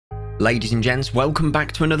Ladies and gents, welcome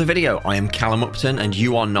back to another video. I am Callum Upton and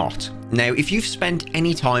you are not. Now, if you've spent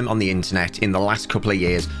any time on the internet in the last couple of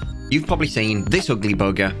years, you've probably seen this ugly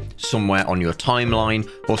bugger somewhere on your timeline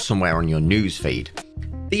or somewhere on your newsfeed.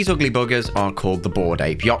 These ugly buggers are called the Bored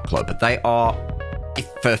Ape Yacht Club. They are,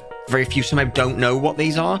 if you somehow don't know what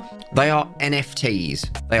these are, they are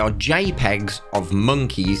NFTs. They are JPEGs of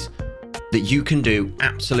monkeys that you can do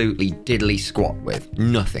absolutely diddly squat with.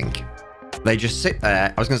 Nothing. They just sit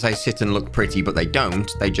there. I was going to say sit and look pretty, but they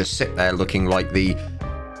don't. They just sit there looking like the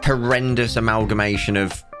horrendous amalgamation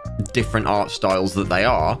of different art styles that they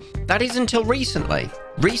are. That is until recently.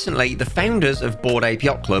 Recently, the founders of Bored Ape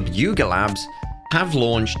Yacht Club, Yuga Labs, have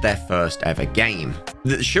launched their first ever game.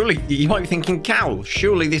 Surely, you might be thinking, Cal,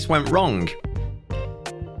 surely this went wrong.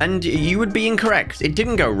 And you would be incorrect. It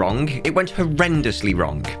didn't go wrong. It went horrendously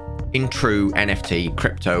wrong. In true NFT,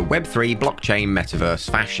 crypto, Web3, blockchain, metaverse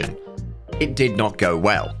fashion. It did not go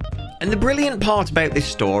well. And the brilliant part about this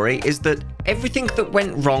story is that everything that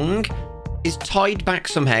went wrong is tied back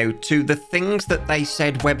somehow to the things that they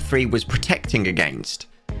said Web3 was protecting against.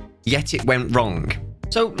 Yet it went wrong.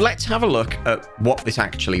 So let's have a look at what this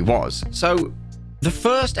actually was. So the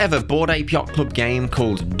first ever Bored Ape Yacht Club game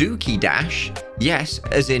called Dookie Dash, yes,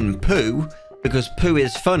 as in poo, because poo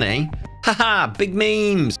is funny. Haha, big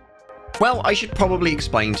memes. Well, I should probably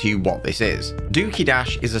explain to you what this is. Dookie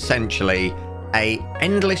Dash is essentially a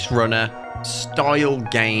endless runner style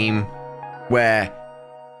game where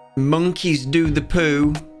monkeys do the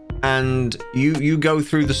poo and you go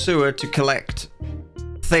through the sewer to collect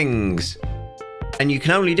things. And you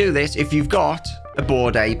can only do this if you've got a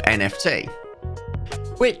Bored Ape NFT.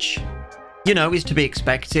 Which, you know, is to be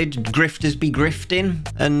expected. Grifters be grifting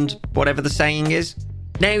and whatever the saying is.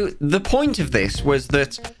 Now, the point of this was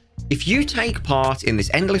that if you take part in this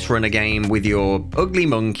endless runner game with your ugly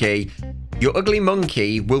monkey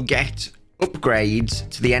will get upgrades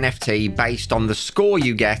to the NFT based on the score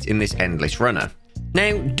you get in this endless runner.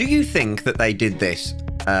 Now, do you think that they did this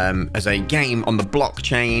as a game on the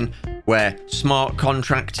blockchain where smart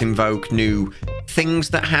contracts invoke new things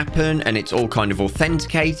that happen and it's all kind of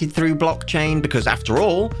authenticated through blockchain? Because after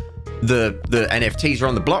all, the NFTs are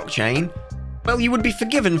on the blockchain. Well, you would be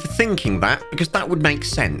forgiven for thinking that, because that would make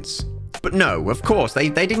sense. But no, of course, they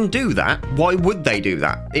didn't do that. Why would they do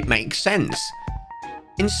that? It makes sense.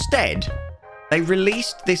 Instead, they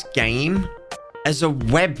released this game as a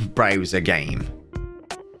web browser game.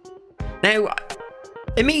 Now,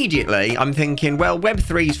 immediately, I'm thinking, well,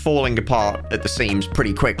 Web3 is falling apart at the seams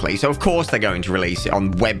pretty quickly, so of course they're going to release it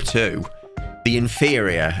on Web 2, the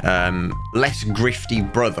inferior, less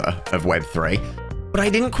grifty brother of Web3. But I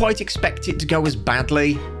didn't quite expect it to go as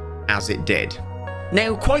badly as it did.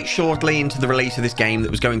 Now, quite shortly into the release of this game that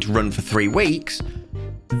was going to run for 3 weeks,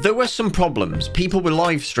 there were some problems. People were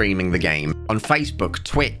live streaming the game on Facebook,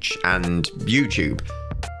 Twitch, and YouTube.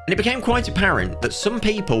 And it became quite apparent that some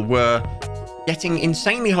people were getting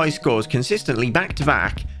insanely high scores consistently back to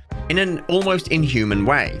back in an almost inhuman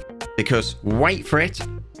way. Because, wait for it,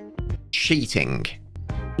 cheating.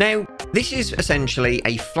 Now, this is essentially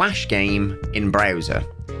a Flash game in browser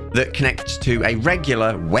that connects to a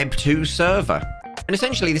regular Web 2 server. And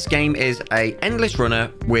essentially this game is an endless runner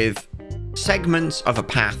with segments of a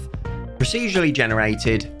path procedurally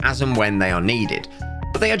generated as and when they are needed.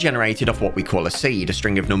 But they are generated off what we call a seed, a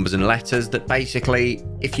string of numbers and letters that basically,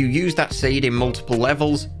 if you use that seed in multiple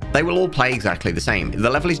levels, they will all play exactly the same. The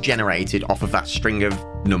level is generated off of that string of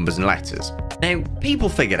numbers and letters. Now, people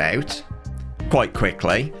figured out quite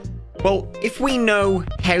quickly, well, if we know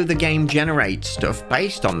how the game generates stuff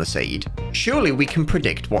based on the seed, surely we can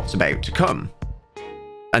predict what's about to come.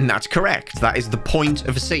 And that's correct. That is the point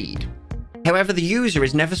of a seed. However, the user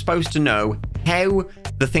is never supposed to know how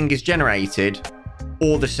the thing is generated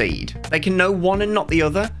or the seed. They can know one and not the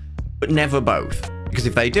other, but never both. Because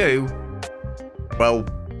if they do, well,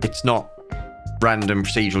 it's not random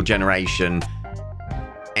procedural generation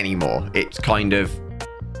anymore. It's kind of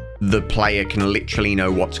the player can literally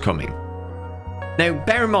know what's coming. Now,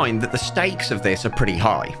 bear in mind that the stakes of this are pretty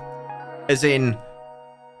high. As in,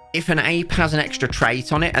 if an ape has an extra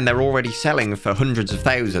trait on it and they're already selling for hundreds of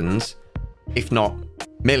thousands, if not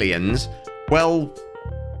millions, well,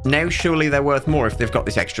 now surely they're worth more if they've got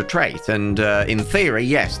this extra trait. And in theory,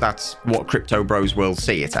 yes, that's what crypto bros will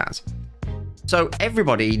see it as. So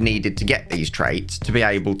everybody needed to get these traits to be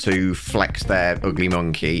able to flex their ugly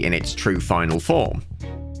monkey in its true final form.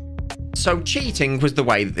 So cheating was the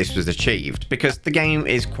way that this was achieved, because the game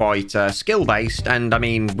is quite skill-based, and I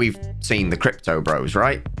mean, we've seen the crypto bros,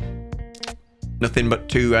 right? Nothing but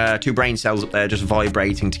two brain cells up there just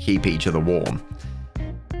vibrating to keep each other warm.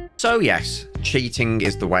 So yes, cheating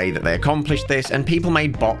is the way that they accomplished this, and people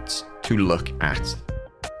made bots to look at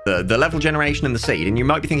the level generation and the seed. And you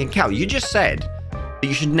might be thinking, Cal, you just said that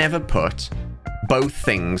you should never put both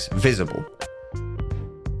things visible.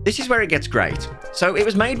 This is where it gets great. So it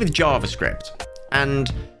was made with JavaScript,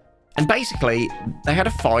 and basically they had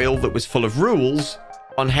a file that was full of rules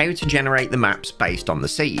on how to generate the maps based on the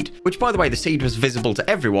seed, which, by the way, the seed was visible to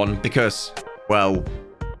everyone because, well,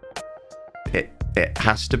 it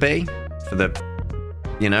has to be for the,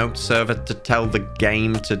 you know, server to tell the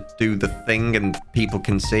game to do the thing and people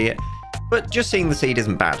can see it. But just seeing the seed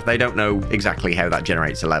isn't bad. They don't know exactly how that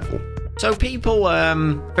generates a level. So people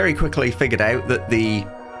very quickly figured out that the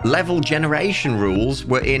level generation rules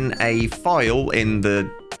were in a file in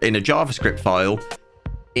a JavaScript file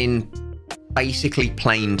in basically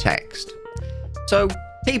plain text. So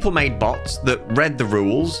people made bots that read the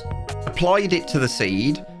rules, applied it to the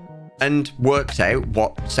seed, and worked out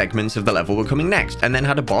what segments of the level were coming next, and then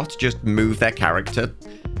had a bot just move their character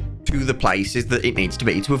to the places that it needs to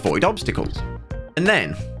be to avoid obstacles. And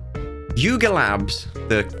then Yuga Labs,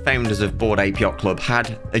 the founders of Bored Ape Yacht Club,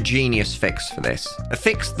 had a genius fix for this. A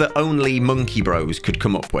fix that only Monkey Bros could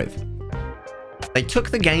come up with. They took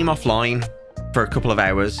the game offline for a couple of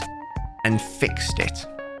hours and fixed it.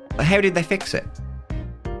 But how did they fix it?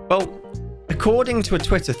 Well, according to a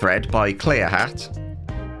Twitter thread by ClearHat,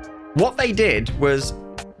 what they did was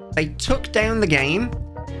they took down the game,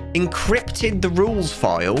 encrypted the rules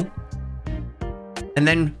file, and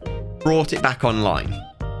then brought it back online.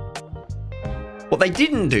 What they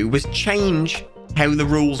didn't do was change how the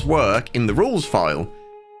rules work in the rules file,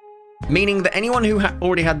 meaning that anyone who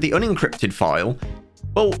already had the unencrypted file,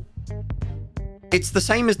 well, it's the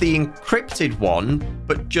same as the encrypted one,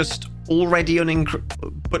 but just already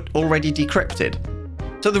decrypted.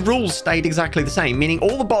 So the rules stayed exactly the same, meaning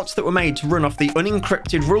all the bots that were made to run off the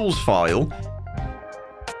unencrypted rules file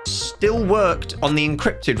still worked on the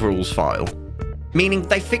encrypted rules file, meaning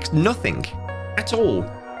they fixed nothing at all.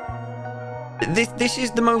 This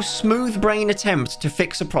is the most smooth brain attempt to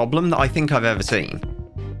fix a problem that I think I've ever seen,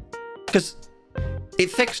 because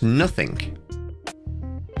it fixed nothing.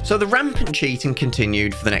 So the rampant cheating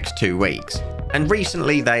continued for the next 2 weeks, and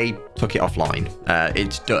recently they took it offline.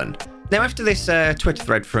 It's done. Now, after this Twitter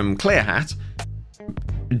thread from ClearHat,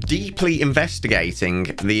 deeply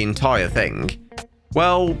investigating the entire thing,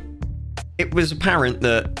 well, it was apparent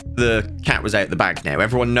that the cat was out the bag now.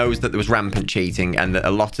 Everyone knows that there was rampant cheating and that a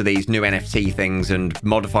lot of these new NFT things and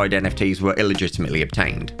modified NFTs were illegitimately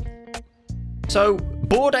obtained. So,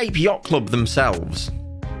 Bored Ape Yacht Club themselves...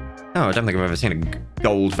 Oh, I don't think I've ever seen a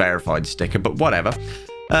gold verified sticker, but whatever.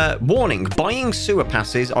 Warning, buying sewer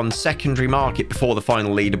passes on secondary market before the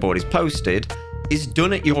final leaderboard is posted is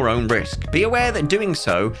done at your own risk. Be aware that doing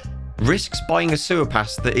so risks buying a sewer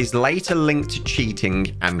pass that is later linked to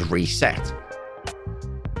cheating and reset.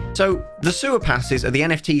 So, the sewer passes are the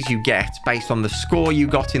NFTs you get based on the score you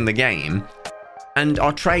got in the game and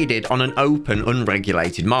are traded on an open,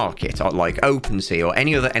 unregulated market, like OpenSea or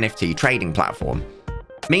any other NFT trading platform.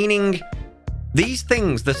 Meaning, these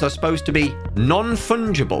things that are supposed to be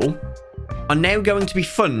non-fungible are now going to be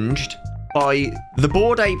funged by the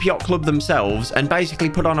Bored Ape Yacht Club themselves and basically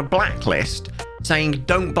put on a blacklist saying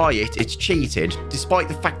don't buy it, it's cheated, despite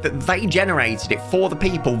the fact that they generated it for the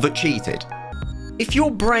people that cheated. If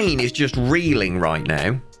your brain is just reeling right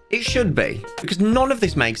now, it should be, because none of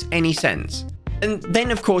this makes any sense. And then,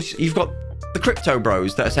 of course, you've got the crypto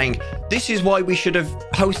bros that are saying this is why we should have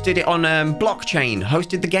hosted it on blockchain,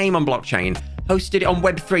 hosted the game on blockchain, hosted it on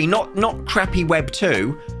Web3, not crappy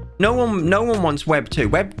Web2. No one wants Web2.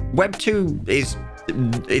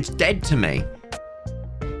 Web2 it's dead to me.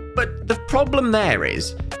 But the problem there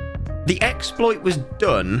is the exploit was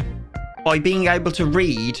done by being able to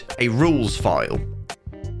read a rules file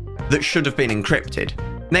that should have been encrypted.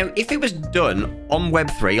 Now, if it was done on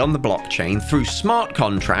Web3 on the blockchain through smart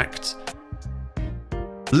contracts,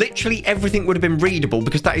 literally everything would have been readable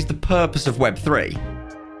because that is the purpose of Web3.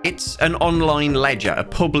 It's an online ledger, a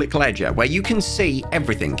public ledger, where you can see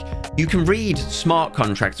everything. You can read smart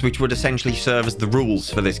contracts, which would essentially serve as the rules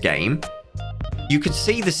for this game. You could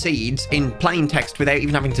see the seeds in plain text without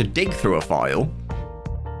even having to dig through a file.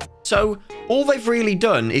 So all they've really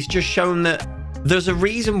done is just shown that there's a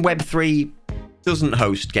reason Web3 doesn't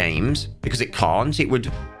host games, because it can't. It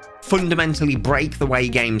would fundamentally break the way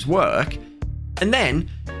games work. And then,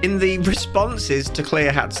 in the responses to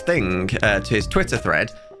ClearHat's thing, to his Twitter thread,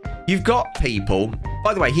 you've got people...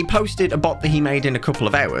 By the way, he posted a bot that he made in a couple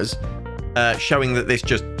of hours, showing that this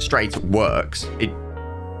just straight works. It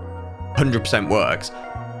 100% works.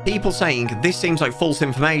 People saying, this seems like false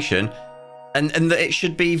information. and that it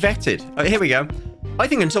should be vetted. Here we go. I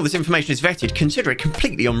think until this information is vetted, consider it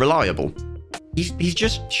completely unreliable. He's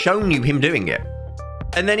just shown you him doing it.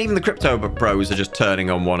 And then even the crypto bros are just turning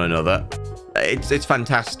on one another. It's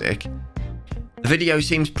fantastic. The video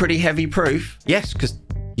seems pretty heavy proof. Yes, because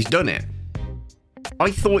he's done it.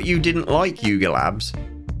 I thought you didn't like Yuga Labs.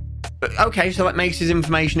 But okay, so that makes his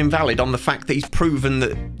information invalid on the fact that he's proven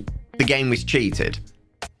that the game was cheated.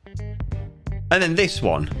 And then this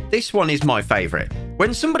one. This one is my favourite.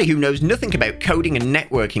 When somebody who knows nothing about coding and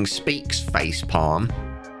networking speaks facepalm.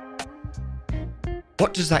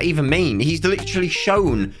 What does that even mean? He's literally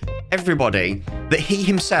shown everybody that he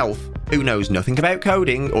himself, who knows nothing about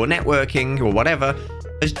coding or networking or whatever,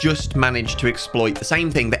 has just managed to exploit the same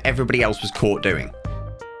thing that everybody else was caught doing.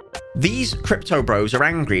 These crypto bros are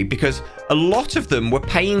angry because a lot of them were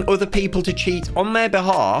paying other people to cheat on their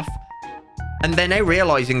behalf, and they're now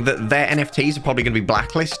realizing that their NFTs are probably going to be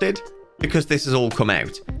blacklisted because this has all come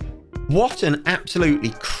out. What an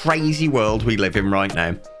absolutely crazy world we live in right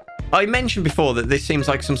now. I mentioned before that this seems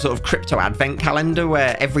like some sort of crypto advent calendar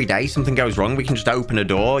where every day something goes wrong, we can just open a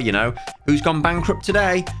door, you know. Who's gone bankrupt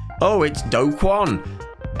today? Oh, it's Do Kwon.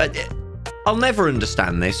 I'll never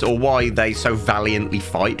understand this or why they so valiantly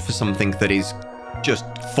fight for something that is just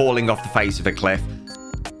falling off the face of a cliff.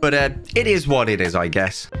 But it is what it is, I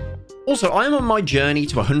guess. Also, I am on my journey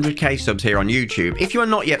to 100k subs here on YouTube. If you are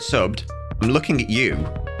not yet subbed, I'm looking at you.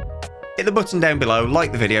 Hit the button down below,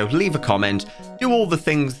 like the video, leave a comment, do all the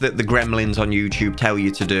things that the gremlins on YouTube tell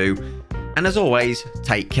you to do. And as always,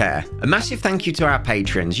 take care. A massive thank you to our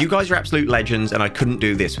patrons. You guys are absolute legends and I couldn't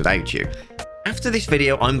do this without you. After this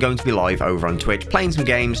video, I'm going to be live over on Twitch, playing some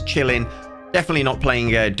games, chilling. Definitely not playing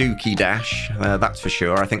Dookie Dash, that's for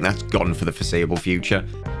sure. I think that's gone for the foreseeable future.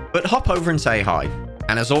 But hop over and say hi.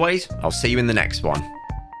 And as always, I'll see you in the next one.